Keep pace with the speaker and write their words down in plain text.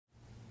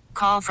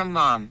Call from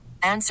mom.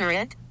 Answer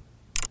it.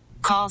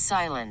 Call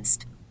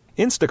silenced.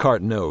 Instacart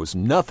knows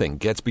nothing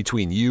gets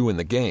between you and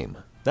the game.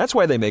 That's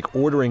why they make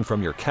ordering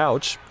from your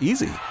couch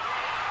easy.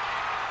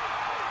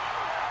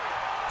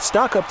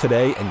 Stock up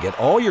today and get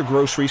all your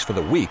groceries for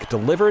the week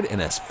delivered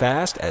in as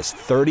fast as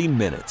 30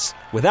 minutes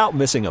without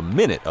missing a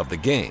minute of the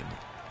game.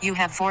 You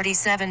have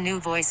 47 new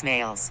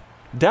voicemails.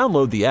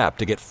 Download the app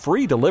to get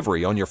free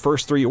delivery on your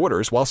first 3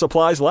 orders while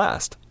supplies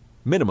last.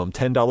 Minimum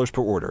 $10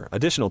 per order.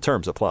 Additional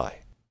terms apply.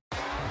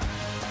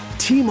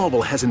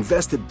 T-Mobile has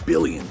invested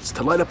billions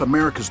to light up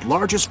America's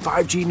largest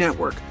 5G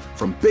network,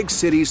 from big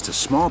cities to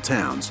small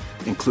towns,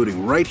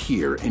 including right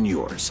here in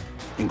yours.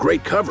 And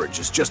great coverage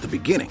is just the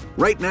beginning.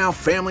 Right now,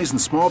 families and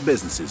small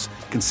businesses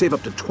can save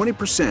up to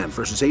 20%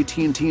 versus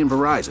AT&T and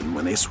Verizon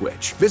when they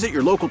switch. Visit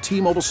your local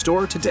T-Mobile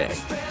store today.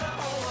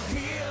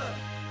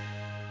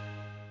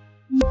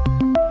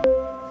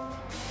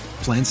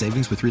 Plan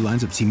savings with 3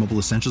 lines of T-Mobile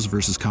Essentials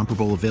versus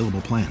comparable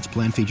available plans.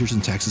 Plan features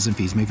and taxes and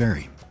fees may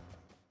vary.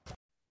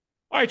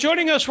 All right,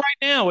 joining us right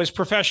now is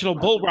professional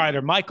bull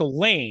rider Michael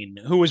Lane,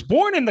 who was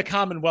born in the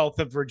Commonwealth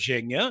of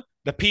Virginia.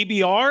 The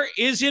PBR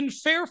is in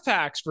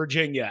Fairfax,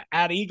 Virginia,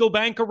 at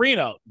EagleBank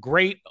Arena.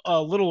 Great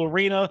little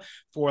arena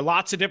for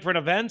lots of different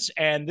events.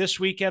 And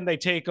this weekend they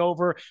take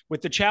over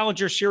with the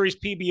Challenger Series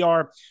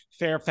PBR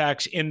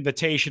Fairfax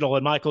Invitational.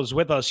 And Michael's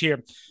with us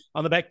here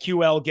on the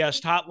BetQL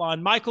guest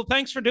hotline. Michael,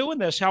 thanks for doing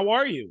this. How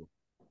are you?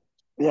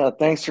 Yeah,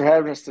 thanks for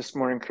having us this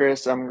morning,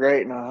 Chris. I'm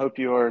great, and I hope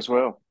you are as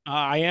well.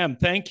 I am.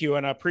 Thank you,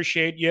 and I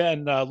appreciate you,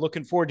 and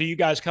looking forward to you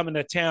guys coming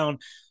to town.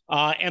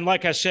 And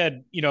like I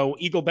said,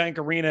 EagleBank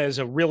Arena is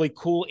a really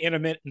cool,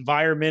 intimate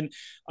environment,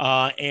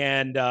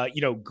 and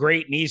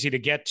great and easy to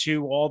get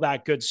to, all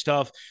that good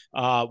stuff,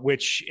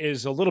 which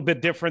is a little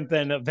bit different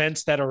than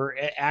events that are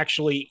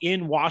actually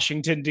in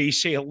Washington,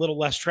 D.C., a little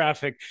less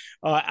traffic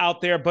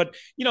out there. But,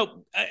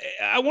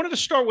 I wanted to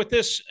start with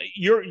this.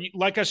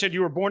 Like I said,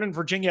 you were born in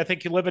Virginia. I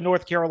think you live in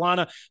North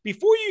Carolina.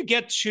 Before you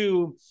get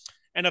to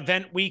an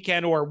event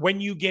weekend or when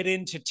you get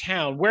into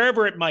town,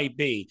 wherever it might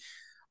be,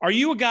 are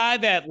you a guy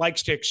that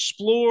likes to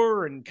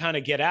explore and kind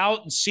of get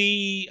out and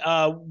see,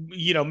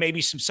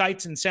 maybe some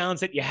sights and sounds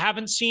that you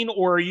haven't seen?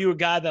 Or are you a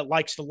guy that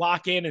likes to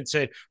lock in and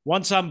say,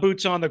 once I'm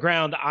boots on the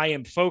ground, I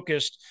am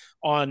focused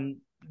on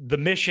the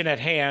mission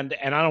at hand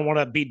and I don't want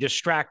to be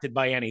distracted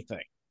by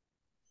anything?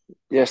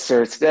 Yes,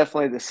 sir. It's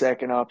definitely the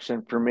second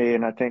option for me.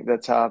 And I think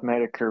that's how I've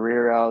made a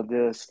career out of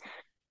this.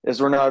 Is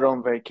we're not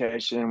on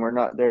vacation, we're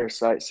not there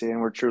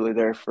sightseeing, we're truly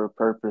there for a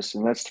purpose,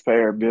 and that's to pay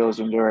our bills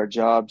and do our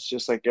jobs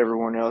just like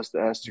everyone else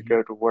that has to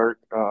go to work.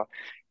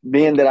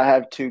 Being that I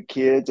have 2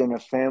 kids and a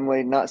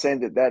family, not saying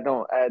that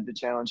don't add the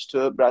challenge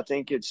to it, but I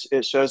think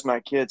it shows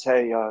my kids,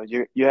 hey,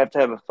 you have to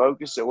have a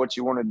focus at what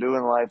you want to do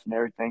in life, and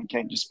everything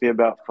can't just be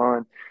about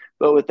fun.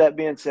 But with that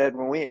being said,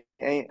 when we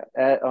ain't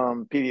at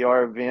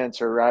PBR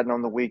events or riding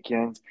on the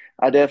weekends,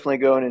 I definitely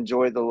go and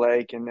enjoy the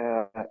lake and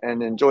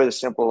enjoy the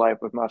simple life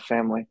with my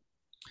family.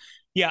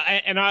 Yeah,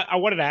 and I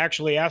wanted to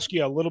actually ask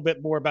you a little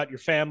bit more about your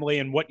family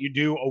and what you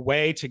do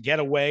away to get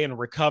away and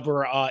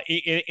recover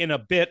in a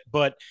bit,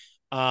 but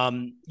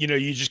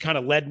you just kind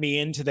of led me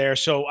into there.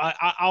 So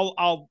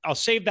I'll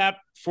save that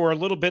for a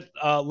little bit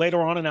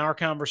later on in our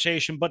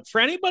conversation. But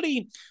for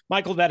anybody,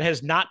 Michael, that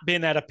has not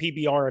been at a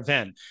PBR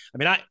event, I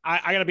mean,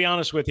 I got to be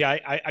honest with you.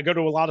 I go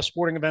to a lot of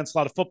sporting events, a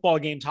lot of football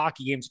games,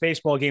 hockey games,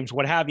 baseball games,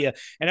 what have you,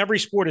 and every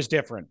sport is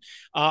different.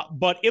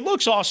 But it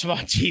looks awesome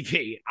on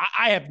TV.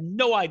 I have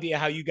no idea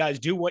how you guys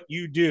do what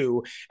you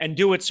do and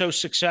do it so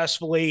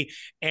successfully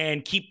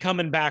and keep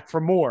coming back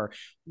for more.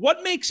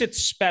 What makes it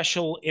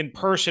special in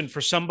person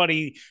for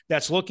somebody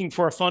that's looking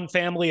for a fun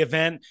family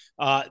event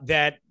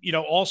that,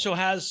 also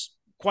has,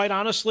 quite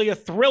honestly, a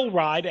thrill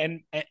ride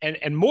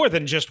and more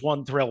than just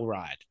one thrill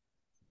ride?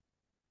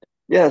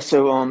 Yeah,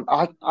 so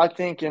I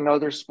think in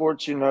other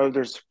sports,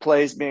 there's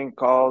plays being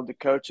called. The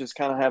coaches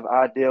kind of have an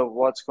idea of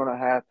what's going to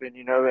happen,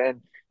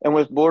 and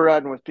with bull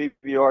riding with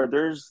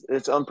PBR,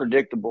 it's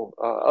unpredictable.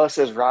 Us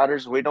as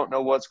riders, we don't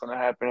know what's going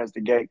to happen as the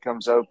gate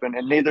comes open,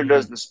 and neither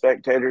does the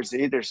spectators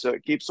either. So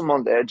it keeps them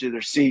on the edge of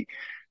their seat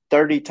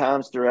 30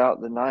 times throughout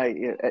the night.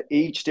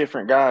 Each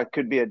different guy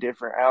could be a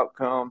different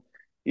outcome.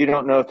 You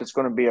don't know if it's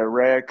going to be a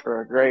wreck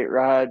or a great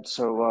ride.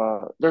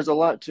 So there's a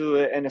lot to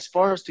it. And as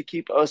far as to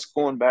keep us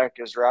going back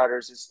as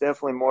riders, it's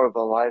definitely more of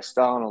a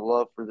lifestyle and a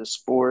love for the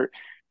sport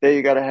that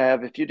you got to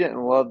have. If you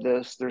didn't love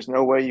this, there's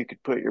no way you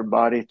could put your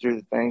body through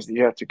the things that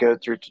you have to go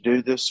through to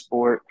do this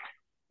sport.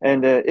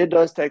 And it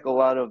does take a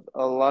lot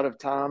of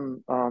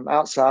time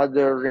outside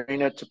the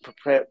arena to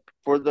prepare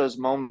for those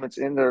moments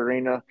in the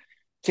arena.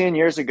 10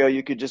 years ago,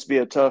 you could just be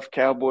a tough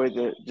cowboy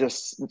that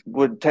just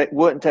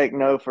wouldn't take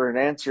no for an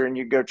answer, and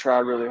you'd go try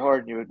really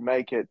hard and you would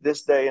make it.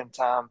 This day and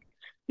time,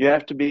 you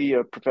have to be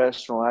a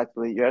professional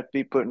athlete. You have to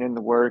be putting in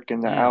the work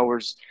and the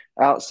hours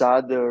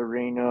outside the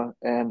arena.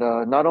 And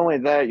not only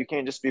that, you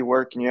can't just be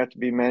working. You have to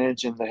be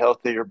managing the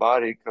health of your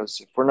body, because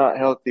if we're not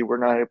healthy, we're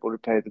not able to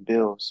pay the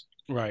bills.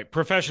 Right.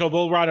 Professional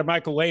bull rider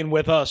Michael Lane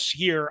with us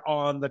here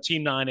on the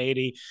Team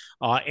 980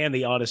 and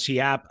the Odyssey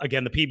app.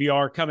 Again, the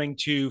PBR coming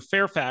to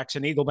Fairfax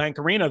and EagleBank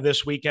Arena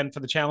this weekend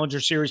for the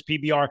Challenger Series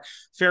PBR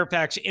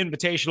Fairfax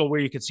Invitational, where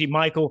you can see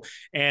Michael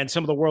and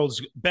some of the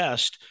world's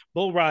best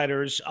bull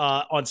riders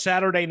on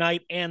Saturday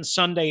night and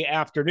Sunday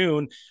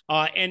afternoon.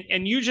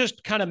 And you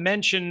just kind of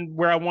mentioned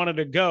where I wanted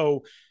to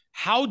go.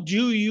 How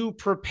do you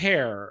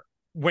prepare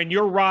when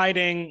you're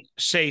riding,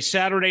 say,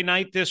 Saturday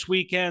night this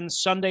weekend,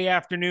 Sunday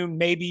afternoon?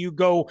 Maybe you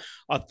go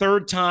a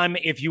third time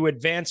if you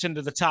advance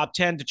into the top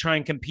 10 to try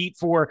and compete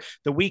for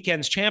the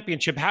weekend's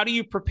championship? How do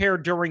you prepare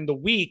during the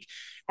week?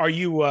 Are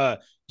you,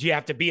 do you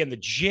have to be in the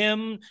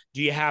gym?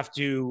 Do you have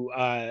to,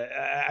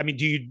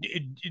 do you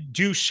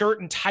do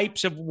certain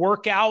types of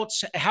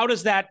workouts? How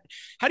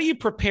do you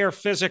prepare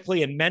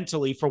physically and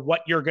mentally for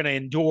what you're going to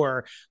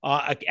endure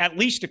at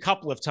least a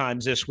couple of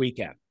times this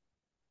weekend?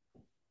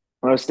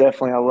 Most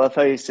definitely. I love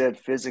how you said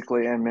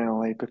physically and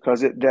mentally,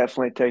 because it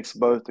definitely takes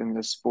both in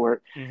this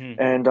sport.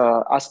 Mm-hmm. And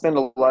I spend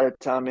a lot of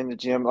time in the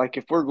gym. Like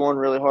if we're going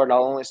really hard,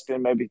 I'll only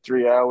spend maybe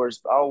 3 hours.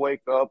 I'll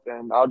wake up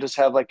and I'll just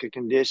have like a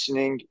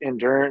conditioning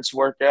endurance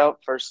workout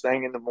first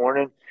thing in the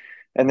morning.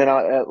 And then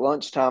at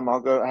lunchtime,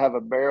 I'll go have a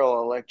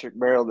electric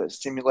barrel that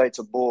simulates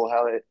a bull,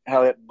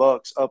 how it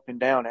bucks up and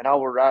down. And I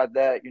will ride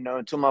that,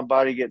 until my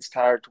body gets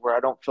tired to where I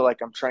don't feel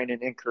like I'm training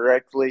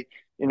incorrectly,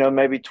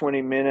 maybe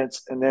 20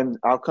 minutes. And then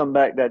I'll come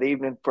back that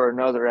evening for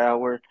another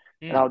hour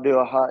and I'll do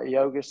a hot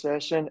yoga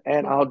session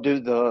and I'll do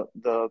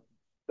the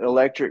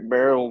electric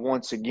barrel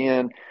once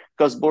again,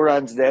 because bull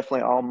riding is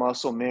definitely all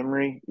muscle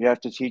memory. You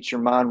have to teach your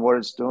mind what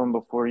it's doing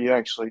before you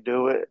actually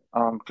do it.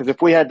 Because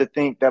if we had to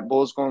think that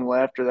bull's going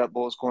left or that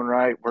bull's going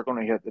right, we're going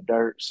to hit the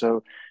dirt.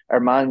 So our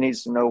mind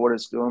needs to know what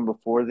it's doing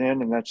before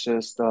then, and that's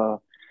just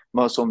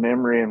muscle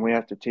memory, and we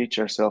have to teach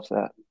ourselves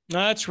that.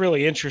 That's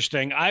really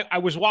interesting. I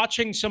was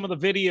watching some of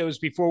the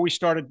videos before we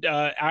started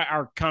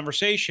our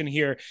conversation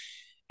here.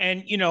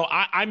 And,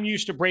 I'm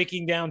used to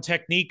breaking down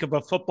technique of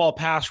a football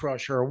pass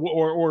rusher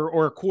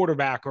or a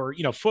quarterback or,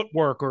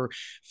 footwork or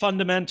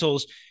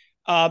fundamentals.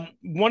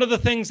 One of the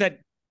things that,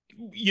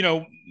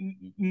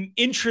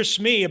 interests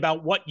me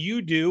about what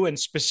you do, and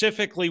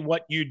specifically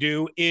what you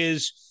do,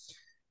 is,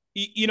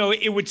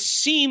 it would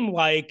seem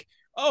like,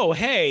 oh,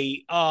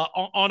 hey,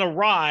 on a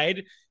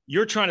ride,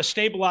 you're trying to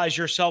stabilize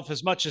yourself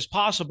as much as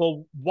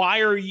possible.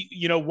 Why are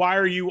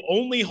you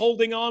only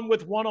holding on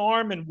with one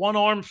arm and one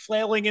arm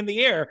flailing in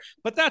the air?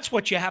 But that's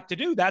what you have to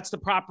do. That's the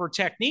proper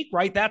technique,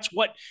 right?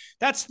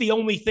 That's the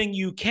only thing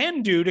you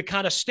can do to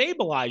kind of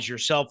stabilize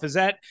yourself. Is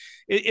that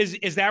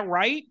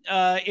right?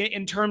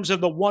 In terms of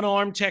the one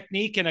arm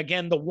technique, and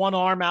again, the one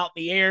arm out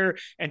in the air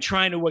and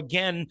trying to,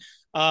 again,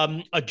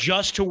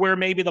 adjust to where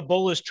maybe the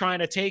bull is trying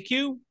to take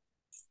you?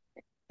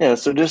 Yeah,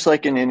 so just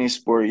like in any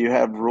sport, you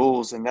have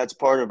rules, and that's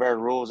part of our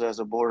rules as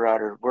a bull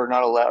rider. We're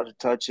not allowed to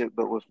touch it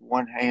but with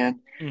one hand,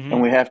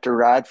 and we have to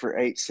ride for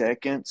 8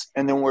 seconds.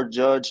 And then we're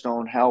judged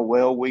on how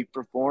well we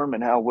perform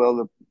and how well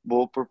the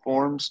bull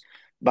performs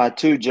by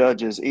 2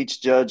 judges.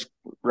 Each judge,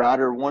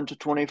 rider 1 to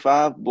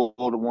 25, bull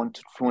to 1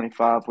 to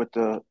 25, with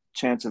the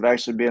chance of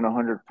actually being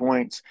 100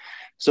 points.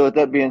 So with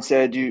that being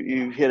said,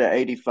 you hit an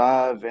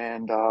 85,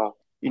 and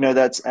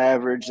that's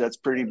average. That's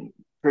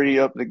pretty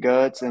up the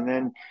guts, and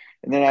then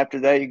after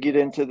that, you get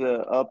into the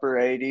upper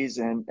 80s,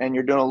 and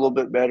you're doing a little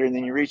bit better. And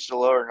then you reach the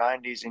lower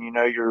 90s, and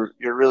you're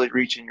really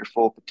reaching your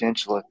full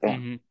potential at that.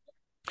 Mm-hmm.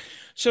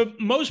 So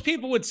most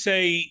people would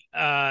say,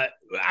 I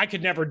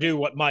could never do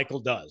what Michael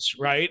does,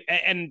 right?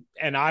 And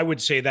I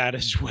would say that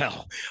as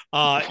well.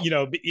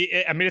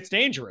 It's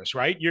dangerous,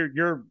 right?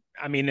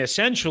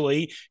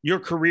 Essentially, your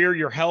career,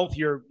 your health,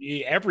 your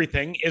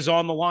everything is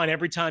on the line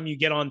every time you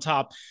get on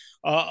top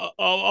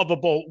of a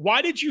bull.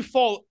 Why did you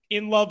fall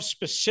in love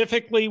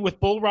specifically with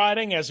bull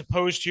riding as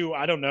opposed to,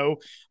 I don't know,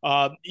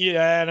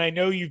 and I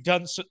know you've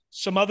done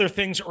some other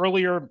things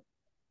earlier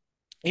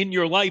in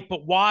your life,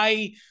 but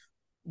why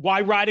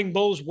riding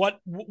bulls? What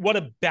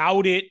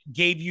about it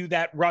gave you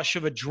that rush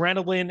of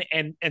adrenaline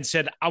and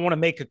said, I want to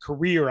make a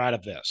career out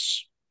of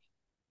this?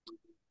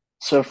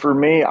 So for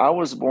me, I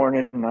was born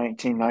in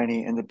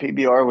 1990, and the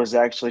PBR was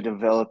actually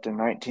developed in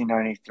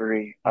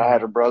 1993. I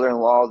had a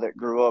brother-in-law that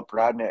grew up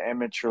riding at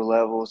amateur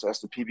levels as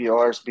the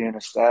PBR is being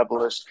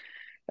established.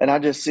 And I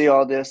just see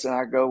all this, and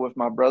I go with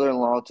my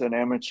brother-in-law to an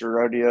amateur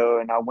rodeo,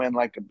 and I win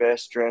like a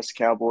best dressed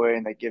cowboy,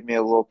 and they give me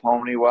a little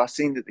pony. Well, I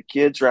seen that the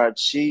kids ride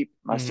sheep.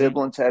 My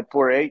siblings had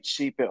 4-H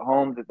sheep at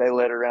home that they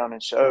led around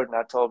and showed. And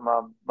I told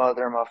my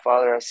mother and my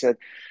father, I said,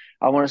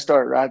 I want to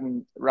start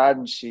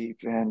riding sheep.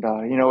 And,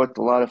 with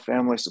a lot of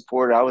family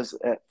support, I was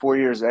at 4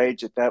 years of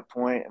age at that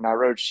point, and I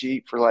rode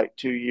sheep for like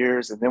 2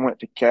 years, and then went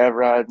to calf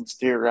riding,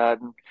 steer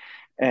riding.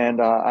 And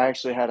I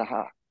actually had a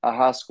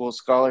high school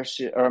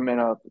scholarship,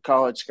 a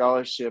college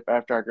scholarship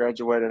after I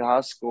graduated high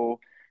school.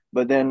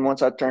 But then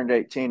once I turned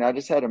 18, I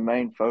just had a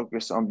main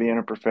focus on being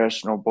a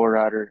professional bull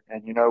rider.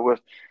 And,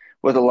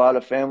 with a lot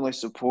of family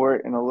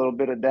support and a little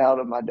bit of doubt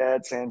of my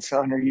dad saying,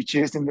 son, are you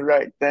choosing the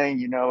right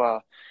thing?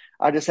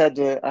 I had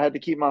to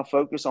keep my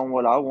focus on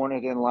what I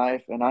wanted in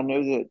life. And I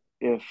knew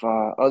if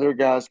other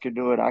guys could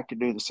do it, I could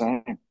do the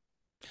same.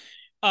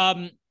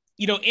 Um,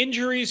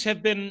 Injuries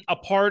have been a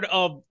part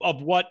of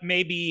what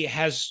maybe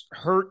has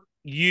hurt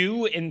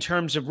you in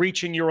terms of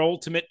reaching your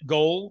ultimate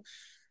goal.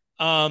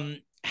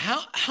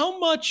 How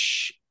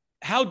much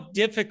how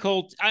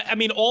difficult? I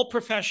mean, all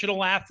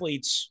professional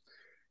athletes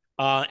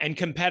and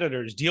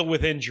competitors deal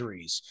with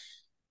injuries.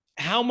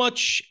 How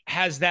much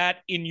has that,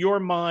 in your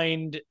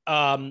mind,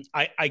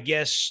 I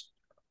guess,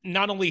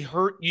 not only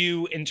hurt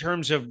you in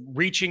terms of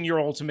reaching your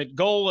ultimate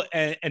goal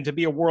and to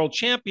be a world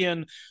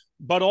champion,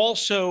 but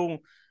also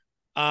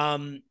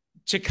um,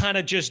 to kind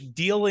of just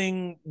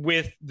dealing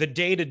with the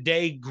day to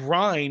day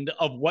grind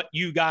of what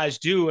you guys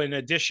do, in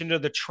addition to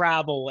the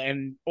travel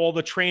and all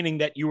the training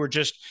that you were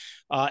just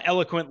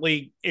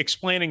eloquently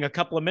explaining a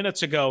couple of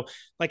minutes ago?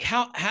 Like,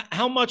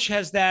 how much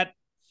has that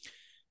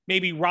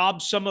maybe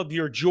robbed some of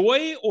your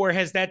joy, or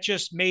has that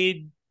just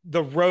made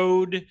the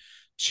road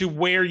to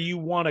where you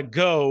want to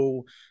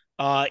go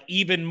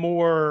even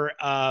more?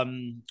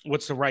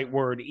 What's the right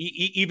word?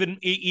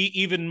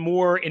 Even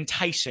more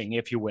enticing,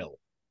 if you will.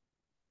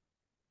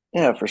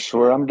 Yeah, for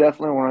sure. I'm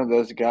definitely one of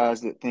those guys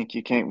that think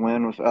you can't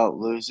win without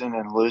losing,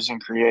 and losing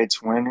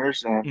creates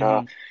winners. And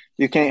Mm-hmm.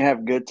 you can't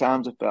have good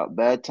times without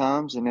bad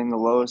times. And in the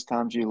lowest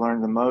times, you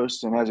learn the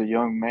most. And as a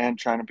young man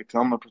trying to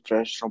become a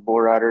professional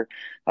bull rider,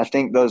 I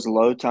think those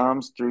low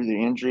times through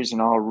the injuries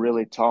and all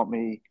really taught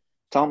me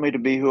to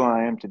be who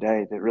I am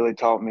today. That really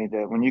taught me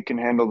that when you can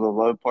handle the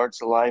low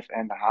parts of life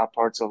and the high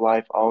parts of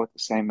life all with the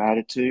same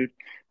attitude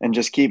and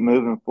just keep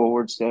moving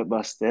forward step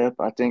by step,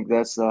 I think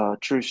that's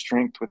true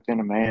strength within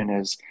a man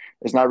is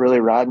not really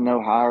riding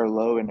no high or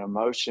low in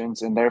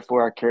emotions. And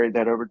therefore I carried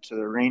that over to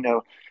the arena.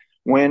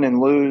 Win and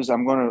lose,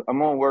 I'm gonna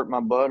work my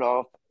butt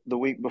off the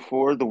week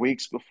before, the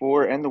weeks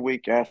before, and the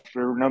week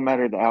after, no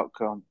matter the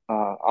outcome.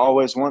 I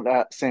always want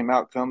that same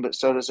outcome, but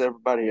so does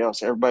everybody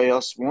else. Everybody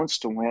else wants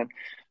to win.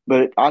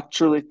 But I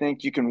truly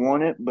think you can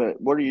want it, but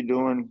what are you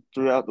doing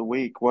throughout the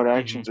week? What Mm-hmm.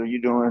 actions are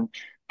you doing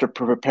to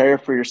prepare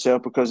for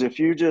yourself? Because if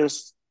you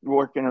just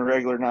working a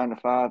regular 9 to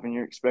 5 and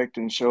you're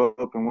expecting to show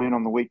up and win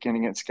on the weekend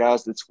against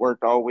guys that's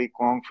worked all week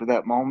long for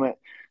that moment,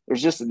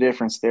 there's just a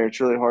difference there. It's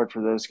really hard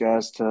for those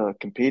guys to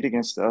compete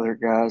against the other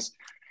guys.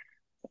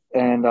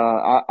 And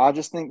I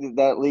just think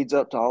that leads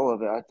up to all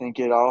of it. I think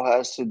it all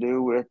has to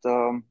do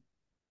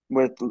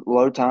with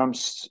low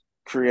times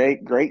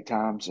create great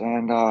times,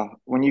 and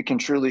when you can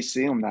truly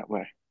see them that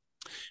way.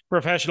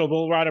 Professional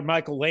bull rider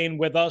Michael Lane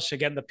with us.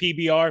 Again, the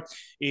PBR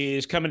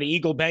is coming to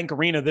EagleBank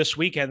Arena this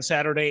weekend,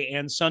 Saturday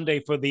and Sunday,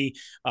 for the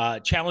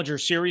Challenger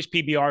Series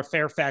PBR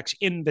Fairfax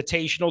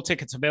Invitational.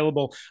 Tickets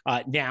available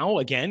now.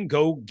 Again,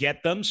 go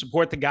get them.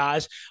 Support the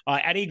guys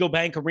at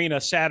EagleBank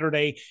Arena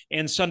Saturday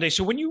and Sunday.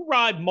 So when you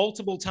ride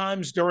multiple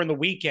times during the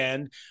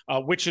weekend,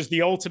 which is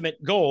the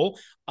ultimate goal,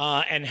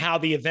 and how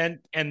the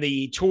event and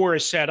the tour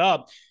is set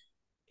up,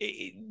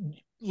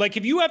 like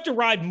if you have to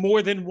ride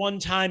more than one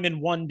time in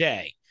one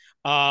day,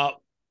 uh,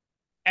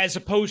 as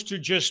opposed to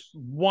just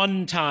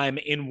one time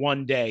in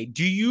one day,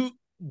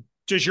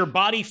 does your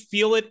body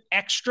feel it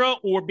extra,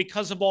 or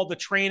because of all the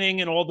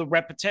training and all the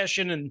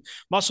repetition and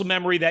muscle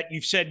memory that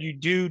you've said you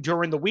do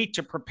during the week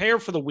to prepare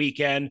for the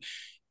weekend,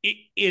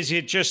 is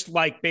it just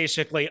like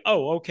basically,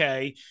 oh,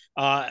 okay,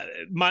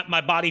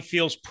 my body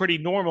feels pretty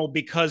normal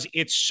because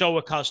it's so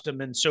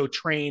accustomed and so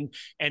trained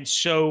and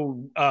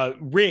so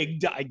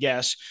rigged, I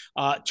guess,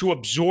 to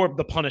absorb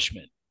the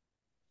punishment?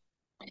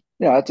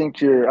 Yeah, I think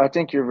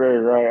you're very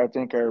right. I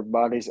think our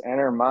bodies and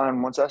our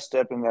mind, once I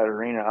step in that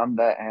arena, I'm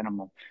that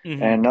animal.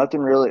 Mm-hmm. And nothing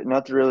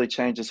really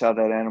changes how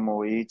that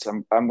animal eats.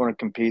 I'm going to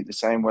compete the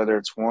same whether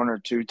it's one or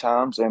two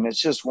times, and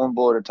it's just one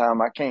bull at a time.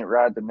 I can't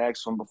ride the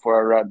next one before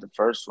I ride the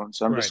first one.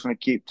 So I'm Right. just going to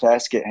keep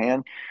task at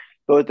hand.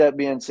 But with that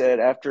being said,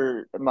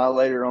 after my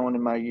later on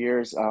in my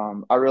years,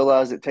 I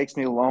realized it takes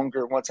me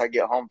longer once I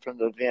get home from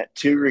the event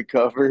to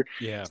recover.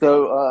 Yeah.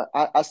 So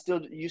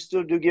you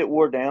still do get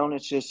wore down.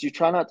 It's just you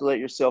try not to let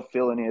yourself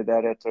feel any of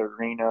that at the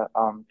arena.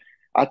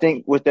 I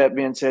think with that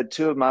being said,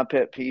 two of my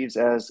pet peeves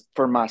as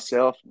for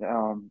myself,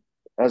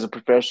 as a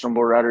professional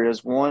bull rider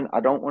is one, I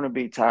don't want to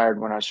be tired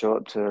when I show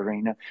up to the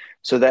arena.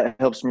 So that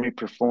helps me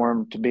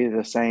perform to be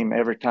the same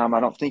every time.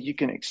 I don't think you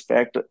can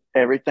expect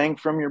everything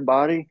from your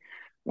body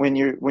when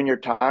you're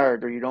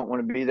tired or you don't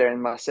want to be there.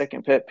 And my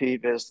second pet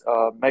peeve is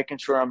making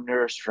sure I'm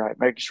nourished right,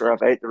 making sure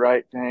I've ate the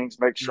right things,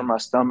 making sure Mm. my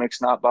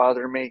stomach's not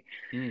bothering me.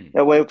 Mm.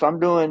 That way, if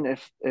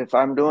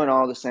I'm doing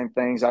all the same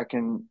things, I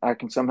can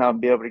somehow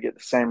be able to get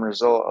the same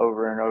result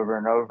over and over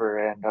and over.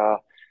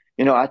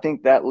 And I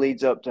think that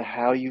leads up to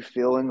how you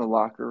feel in the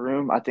locker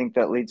room. I think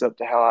that leads up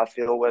to how I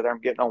feel whether I'm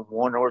getting on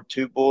one or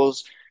two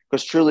bulls.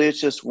 Because truly, it's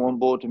just one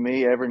bull to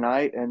me every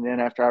night, and then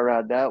after I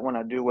ride that one,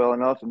 I do well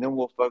enough, and then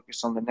we'll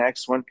focus on the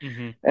next one.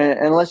 Mm-hmm.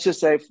 And let's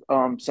just say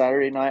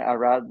Saturday night I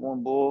ride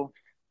one bull.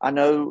 I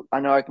know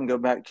I can go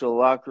back to the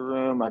locker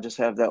room. I just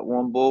have that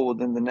one bull. Well,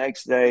 then the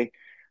next day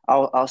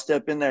I'll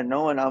step in there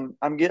knowing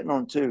I'm getting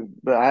on two,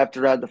 but I have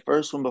to ride the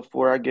first one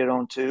before I get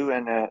on two.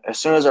 And as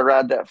soon as I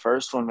ride that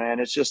first one, man,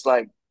 it's just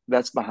like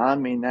that's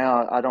behind me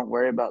now. I don't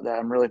worry about that.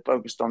 I'm really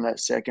focused on that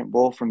second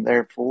bull from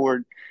there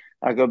forward.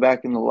 I go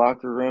back in the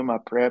locker room, I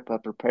prep, I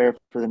prepare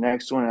for the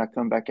next one, and I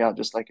come back out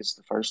just like it's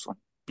the first one.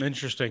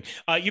 Interesting.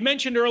 You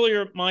mentioned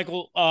earlier,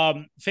 Michael,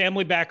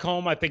 family back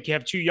home. I think you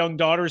have two young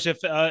daughters, if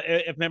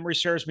memory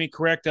serves me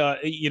correct.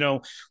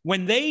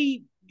 When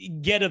they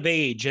get of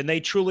age and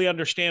they truly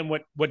understand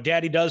what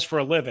Daddy does for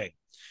a living,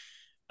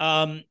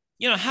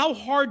 how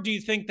hard do you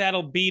think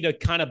that'll be to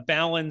kind of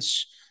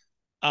balance?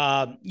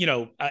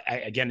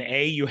 Again,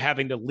 you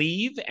having to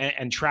leave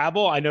and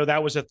travel. I know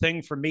that was a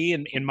thing for me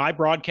in my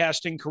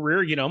broadcasting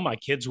career. My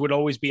kids would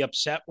always be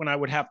upset when I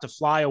would have to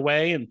fly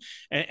away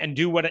and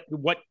do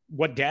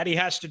what Daddy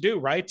has to do,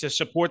 right, to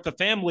support the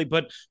family.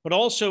 But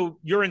also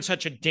you're in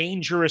such a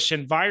dangerous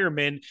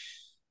environment.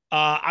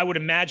 I would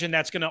imagine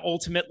that's going to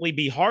ultimately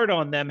be hard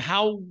on them.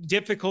 How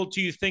difficult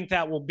do you think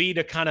that will be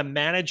to kind of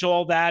manage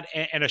all that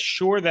and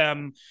assure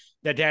them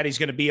that Daddy's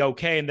going to be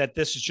okay and that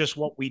this is just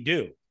what we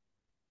do?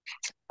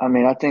 I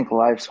mean, I think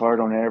life's hard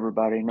on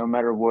everybody, no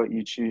matter what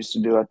you choose to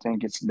do. I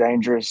think it's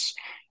dangerous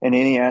in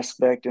any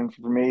aspect. And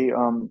for me,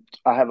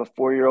 I have a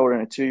 4-year-old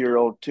and a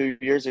 2-year-old. 2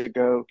 years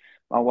ago,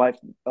 my wife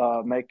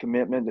made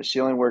commitment that she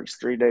only works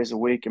 3 days a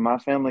week, and my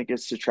family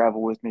gets to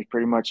travel with me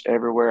pretty much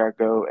everywhere I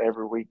go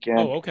every weekend.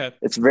 Oh, okay.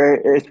 It's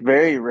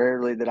very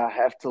rarely that I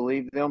have to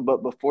leave them.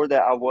 But before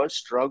that, I was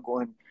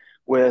struggling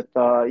with,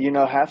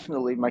 having to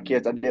leave my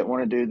kids. I didn't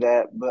want to do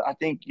that. But I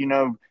think,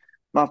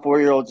 my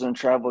 4-year-old's done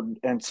traveled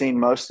and seen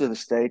most of the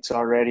states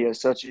already at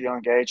such a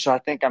young age. So I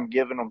think I'm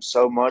giving them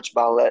so much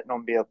by letting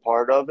them be a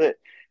part of it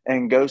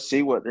and go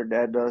see what their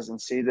dad does and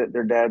see that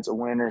their dad's a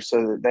winner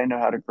so that they know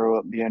how to grow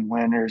up being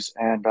winners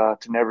and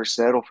to never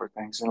settle for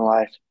things in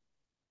life.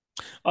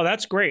 Oh,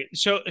 that's great.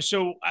 So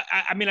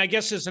I mean, I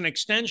guess as an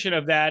extension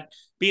of that,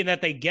 being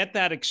that they get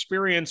that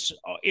experience,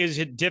 is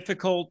it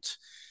difficult?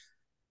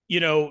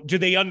 Do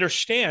they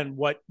understand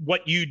what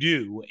you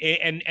do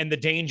and the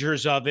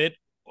dangers of it?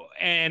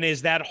 And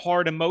is that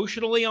hard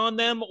emotionally on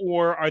them,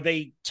 or are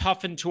they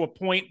toughened to a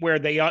point where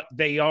they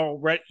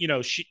already,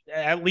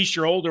 at least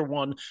your older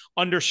one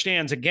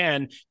understands,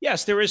 again,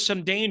 yes, there is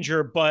some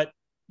danger, but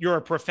you're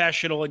a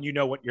professional and you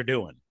know what you're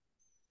doing?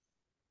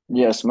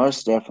 Yes,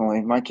 most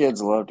definitely. My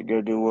kids love to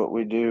go do what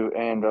we do.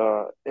 And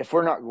if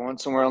we're not going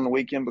somewhere on the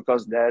weekend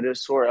because dad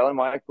is sore, Ellie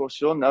Michael,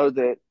 she'll know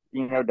that,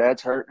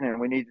 dad's hurting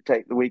and we need to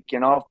take the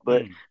weekend off.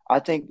 But I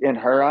think in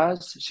her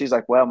eyes, she's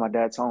like, well, my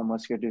dad's home.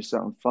 Let's go do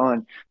something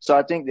fun. So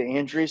I think the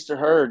injuries to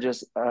her are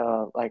just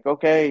like,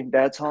 okay,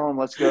 dad's home.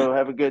 Let's go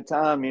have a good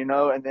time,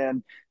 And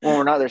then when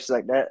we're not there, she's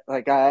like, that.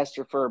 Like I asked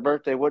her for her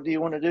birthday, what do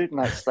you want to do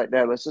tonight? She's like,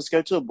 Dad, let's just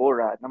go to a bull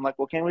ride. And I'm like,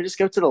 well, can we just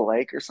go to the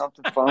lake or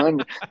something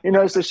fun?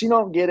 So she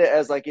don't get it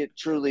as like it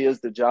truly is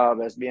the job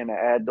as being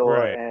an adult,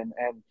 right,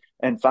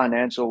 and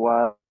financial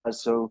wise.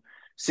 So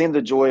seeing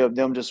the joy of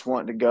them just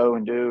wanting to go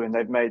and do, and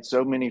they've made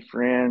so many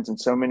friends and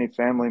so many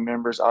family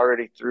members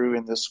already through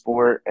in this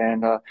sport.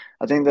 And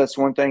I think that's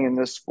one thing in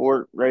this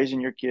sport, raising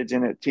your kids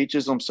in it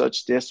teaches them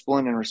such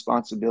discipline and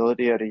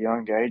responsibility at a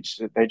young age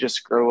that they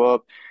just grow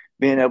up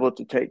being able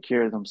to take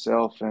care of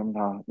themselves. And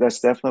that's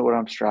definitely what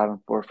I'm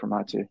striving for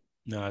my two.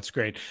 No, that's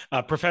great.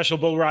 Professional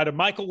bull rider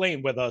Michael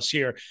Lane with us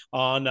here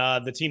on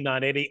the Team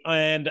 980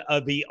 and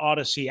the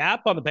Odyssey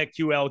app on the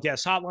BetQL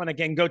guest hotline.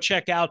 Again, go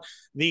check out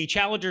the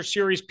Challenger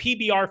Series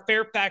PBR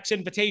Fairfax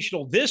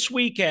Invitational this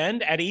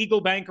weekend at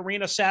EagleBank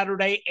Arena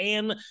Saturday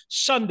and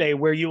Sunday,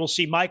 where you will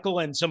see Michael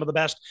and some of the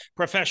best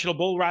professional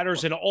bull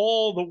riders in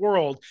all the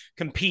world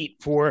compete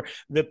for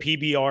the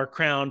PBR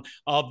crown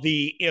of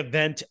the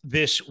event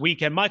this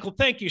weekend. Michael,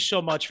 thank you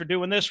so much for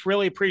doing this.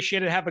 Really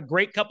appreciate it. Have a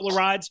great couple of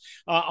rides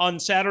on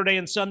Saturday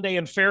and Sunday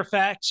in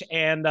Fairfax.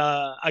 And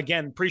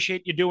again,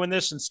 appreciate you doing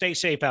this and stay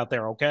safe out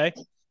there. Okay.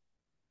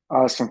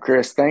 Awesome,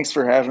 Chris. Thanks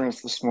for having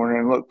us this morning,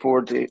 and look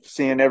forward to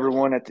seeing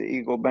everyone at the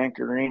EagleBank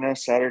Arena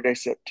Saturday,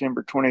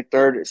 September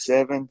 23rd at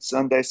 7,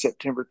 Sunday,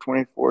 September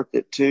 24th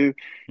at 2.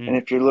 And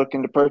if you're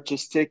looking to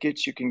purchase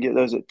tickets, you can get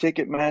those at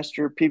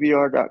Ticketmaster,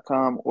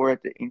 PBR.com, or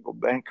at the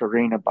EagleBank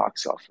Arena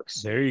box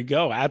office. There you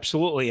go.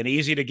 Absolutely. And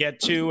easy to get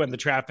to, and the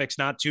traffic's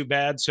not too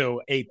bad.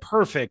 So a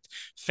perfect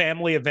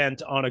family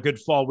event on a good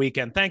fall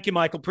weekend. Thank you,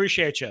 Michael.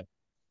 Appreciate you.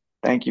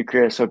 Thank you,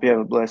 Chris. Hope you have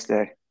a blessed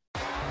day.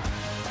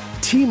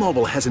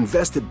 T-Mobile has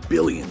invested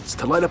billions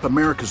to light up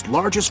America's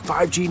largest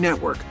 5G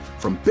network,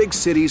 from big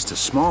cities to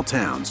small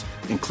towns,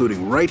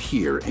 including right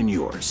here in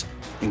yours.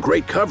 And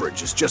great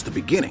coverage is just the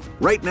beginning.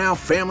 Right now,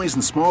 families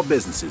and small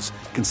businesses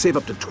can save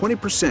up to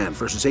 20%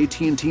 versus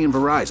AT&T and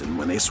Verizon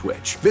when they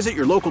switch. Visit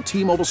your local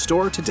T-Mobile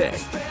store today.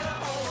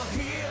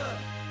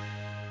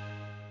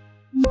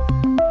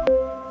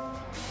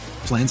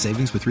 Plan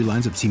savings with 3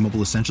 lines of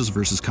T-Mobile Essentials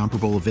versus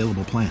comparable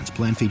available plans.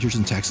 Plan features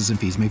and taxes and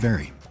fees may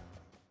vary.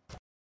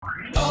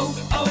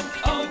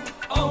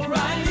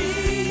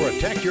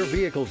 Protect your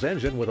vehicle's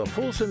engine with a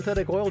full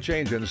synthetic oil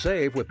change and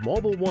save with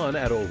Mobile One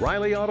at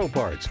O'Reilly Auto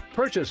Parts.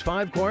 Purchase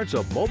 5 quarts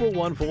of Mobile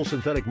One full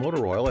synthetic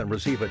motor oil and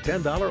receive a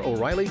 $10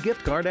 O'Reilly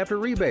gift card after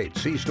rebate.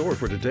 See store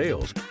for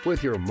details.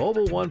 With your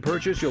Mobile One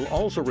purchase, you'll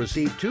also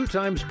receive 2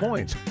 times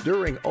points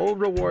during O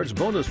Rewards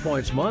Bonus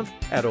Points Month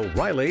at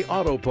O'Reilly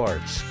Auto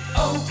Parts.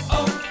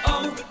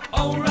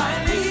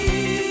 O'Reilly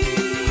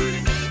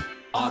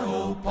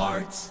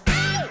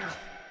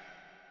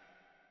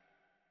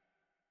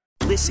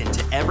Listen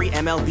to every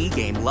MLB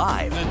game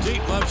live. In the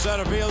deep left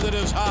center field, it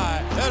is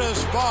high, it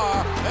is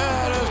far,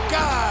 it is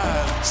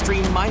gone.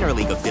 Stream minor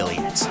league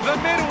affiliates. The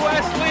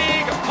Midwest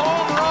League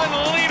home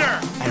run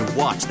leader. And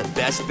watch the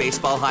best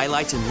baseball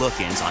highlights and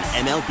look-ins on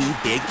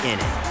MLB Big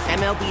Inning.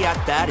 MLB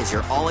At Bat is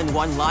your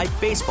all-in-one live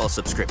baseball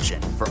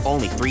subscription for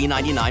only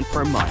 $3.99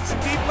 per month.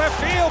 Deep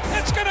left field,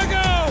 it's gonna go!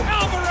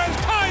 Alvarez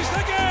ties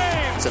the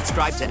game!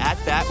 Subscribe to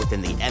At Bat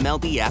within the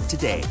MLB app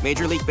today.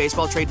 Major League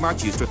Baseball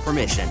trademarks used with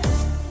permission.